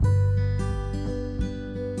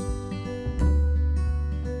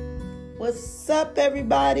What's up,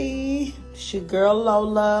 everybody? It's your girl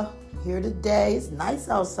Lola here today. It's nice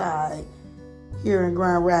outside here in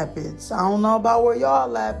Grand Rapids. I don't know about where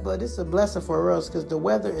y'all at, but it's a blessing for us because the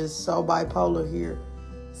weather is so bipolar here.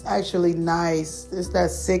 It's actually nice. It's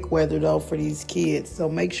that sick weather though for these kids. So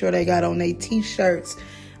make sure they got on their t-shirts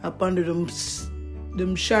up under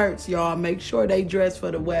them shirts, y'all. Make sure they dress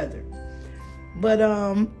for the weather. But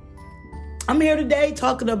I'm here today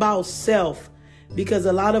talking about self. Because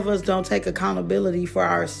a lot of us don't take accountability for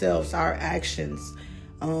ourselves, our actions.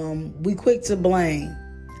 We quick to blame.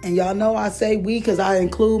 And y'all know I say we because I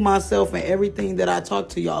include myself in everything that I talk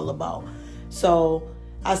to y'all about. So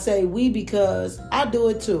I say we because I do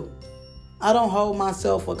it too. I don't hold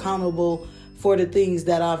myself accountable for the things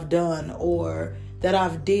that I've done or that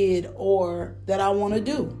I've did or that I want to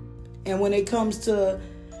do. And when it comes to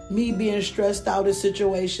me being stressed out in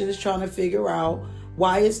situations, trying to figure out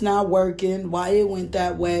why it's not working, why it went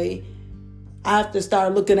that way, I have to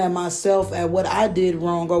start looking at myself at what I did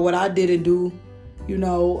wrong or what I didn't do,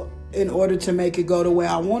 in order to make it go the way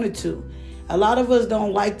I wanted to. A lot of us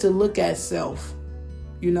don't like to look at self,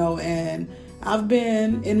 and I've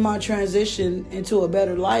been in my transition into a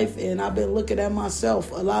better life and I've been looking at myself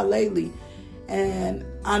a lot lately. And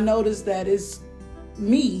I noticed that it's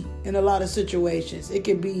me in a lot of situations. It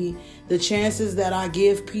can be the chances that I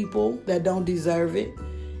give people that don't deserve it.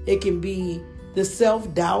 It can be the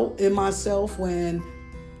self-doubt in myself when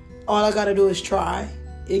all I got to do is try.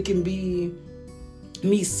 It can be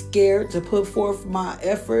me scared to put forth my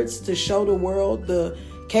efforts to show the world the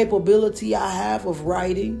capability I have of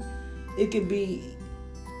writing. It can be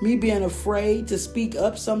me being afraid to speak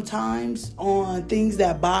up sometimes on things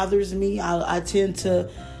that bothers me. I tend to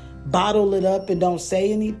bottle it up and don't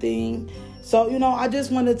say anything. So, I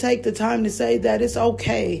just want to take the time to say that it's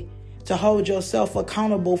okay to hold yourself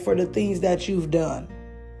accountable for the things that you've done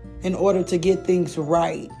in order to get things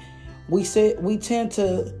right. We tend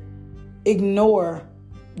to ignore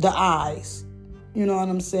the I's, you know what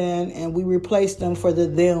I'm saying? And we replace them for the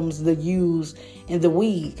thems, the yous, and the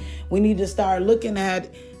we. We need to start looking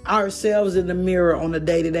at ourselves in the mirror on a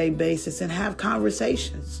day-to-day basis and have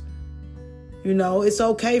conversations. It's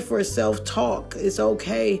okay for self-talk. It's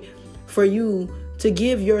okay for you to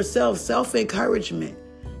give yourself self-encouragement.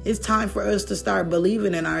 It's time for us to start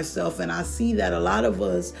believing in ourselves. And I see that a lot of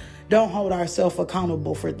us don't hold ourselves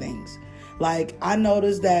accountable for things. Like, I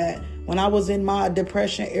noticed that when I was in my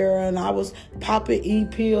depression era and I was popping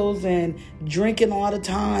E-pills and drinking all the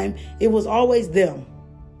time, it was always them.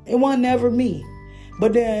 It wasn't never me.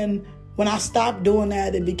 But then when I stopped doing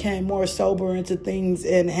that and became more sober into things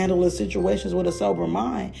and handling situations with a sober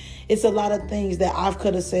mind, it's a lot of things that I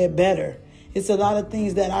could have said better. It's a lot of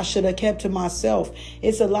things that I should have kept to myself.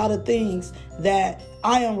 It's a lot of things that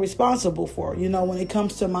I am responsible for, when it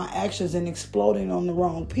comes to my actions and exploding on the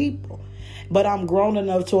wrong people. But I'm grown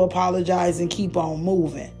enough to apologize and keep on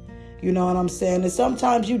moving. You know what I'm saying? And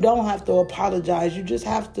sometimes you don't have to apologize. You just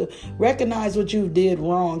have to recognize what you did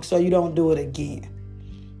wrong so you don't do it again.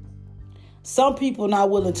 Some people not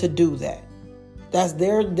willing to do that. That's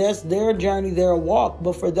their journey, their walk.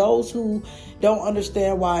 But for those who don't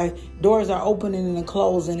understand why doors are opening and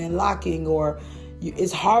closing and locking, or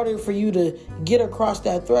it's harder for you to get across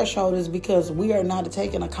that threshold, is because we are not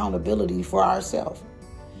taking accountability for ourselves.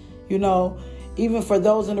 Even for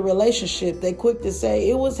those in a relationship, they quick to say,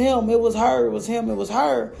 it was him, it was her, it was him, it was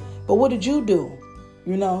her. But what did you do?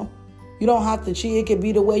 You don't have to cheat. It could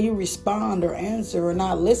be the way you respond or answer or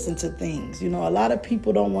not listen to things. A lot of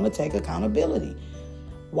people don't want to take accountability.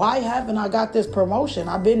 Why haven't I got this promotion?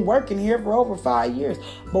 I've been working here for over 5 years.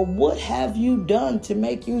 But what have you done to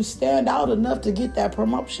make you stand out enough to get that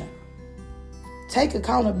promotion? Take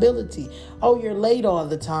accountability. Oh, you're late all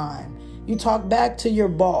the time. You talk back to your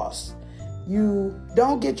boss. You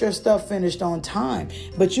don't get your stuff finished on time,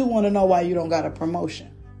 but you want to know why you don't got a promotion.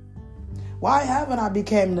 Why haven't I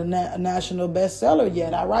become the national bestseller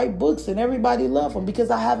yet? I write books and everybody loves them because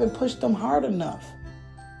I haven't pushed them hard enough.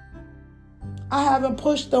 I haven't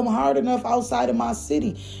pushed them hard enough outside of my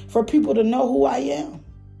city for people to know who I am.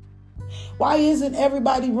 Why isn't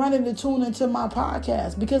everybody running to tune into my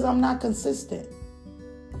podcast? Because I'm not consistent.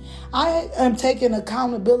 I am taking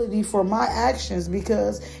accountability for my actions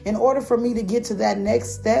because in order for me to get to that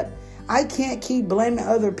next step, I can't keep blaming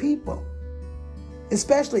other people.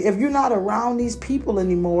 Especially if you're not around these people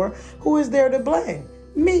anymore, who is there to blame?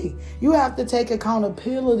 Me. You have to take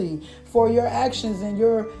accountability for your actions and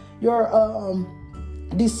your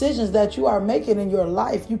decisions that you are making in your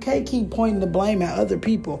life. You can't keep pointing the blame at other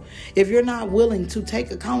people if you're not willing to take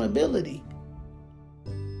accountability.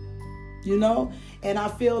 And I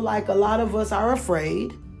feel like a lot of us are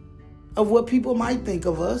afraid of what people might think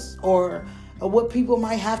of us or of what people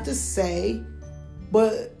might have to say.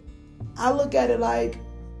 But I look at it like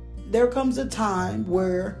there comes a time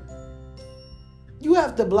where you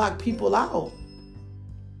have to block people out.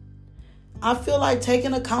 I feel like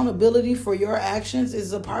taking accountability for your actions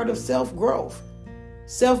is a part of self-growth,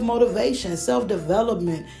 self-motivation,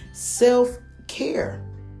 self-development, self-care.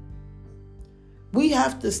 We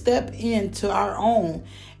have to step into our own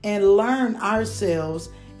and learn ourselves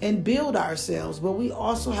and build ourselves, but we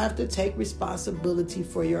also have to take responsibility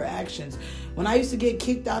for your actions. When I used to get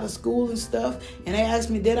kicked out of school and stuff, and they asked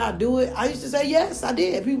me, did I do it? I used to say, yes, I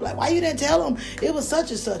did. People were like, why you didn't tell them it was such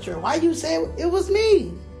and such, or why you say it was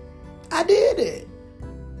me? I did it.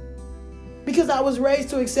 Because I was raised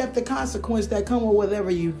to accept the consequence that come with whatever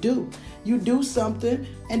you do. You do something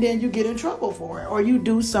and then you get in trouble for it. Or you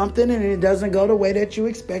do something and it doesn't go the way that you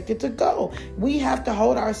expect it to go. We have to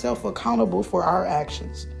hold ourselves accountable for our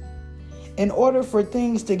actions. In order for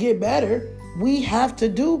things to get better, we have to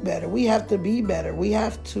do better. We have to be better. We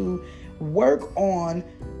have to work on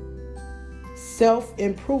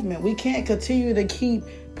self-improvement. We can't continue to keep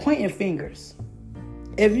pointing fingers.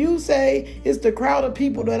 If you say it's the crowd of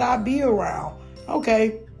people that I be around,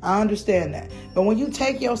 okay, I understand that. But when you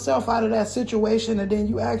take yourself out of that situation and then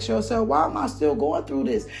you ask yourself, why am I still going through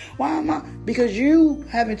this? Why am I? Because you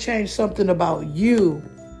haven't changed something about you.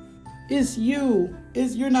 It's you.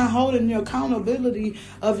 You're not holding the accountability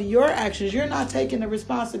of your actions. You're not taking the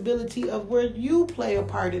responsibility of where you play a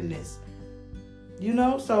part in this.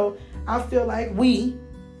 So I feel like we,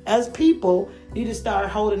 as people, need to start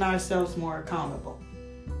holding ourselves more accountable.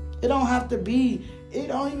 It don't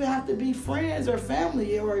even have to be friends or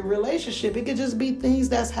family or a relationship. It could just be things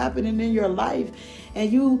that's happening in your life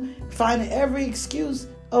and you find every excuse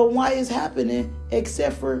of why it's happening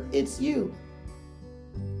except for it's you.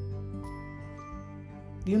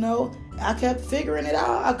 I kept figuring it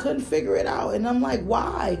out. I couldn't figure it out. And I'm like,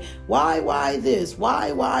 why? Why this?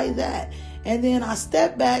 Why that? And then I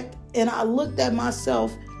stepped back and I looked at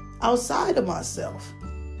myself outside of myself.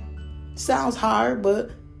 Sounds hard,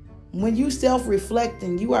 but when you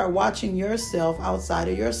self-reflecting, you are watching yourself outside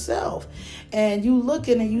of yourself. And you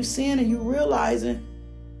looking and you seeing and you realizing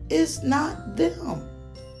it's not them.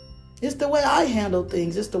 It's the way I handle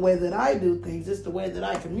things. It's the way that I do things. It's the way that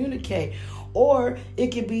I communicate. Or it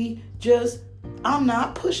could be just I'm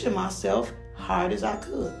not pushing myself hard as I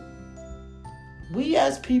could. We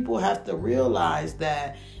as people have to realize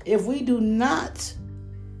that if we do not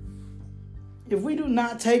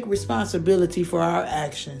take responsibility for our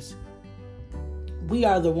actions, we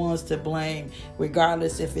are the ones to blame,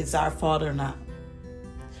 regardless if it's our fault or not.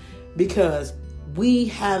 Because we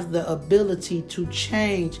have the ability to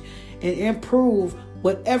change and improve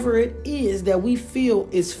whatever it is that we feel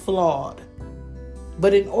is flawed.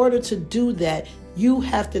 But in order to do that, you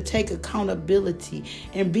have to take accountability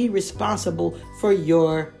and be responsible for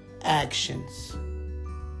your actions.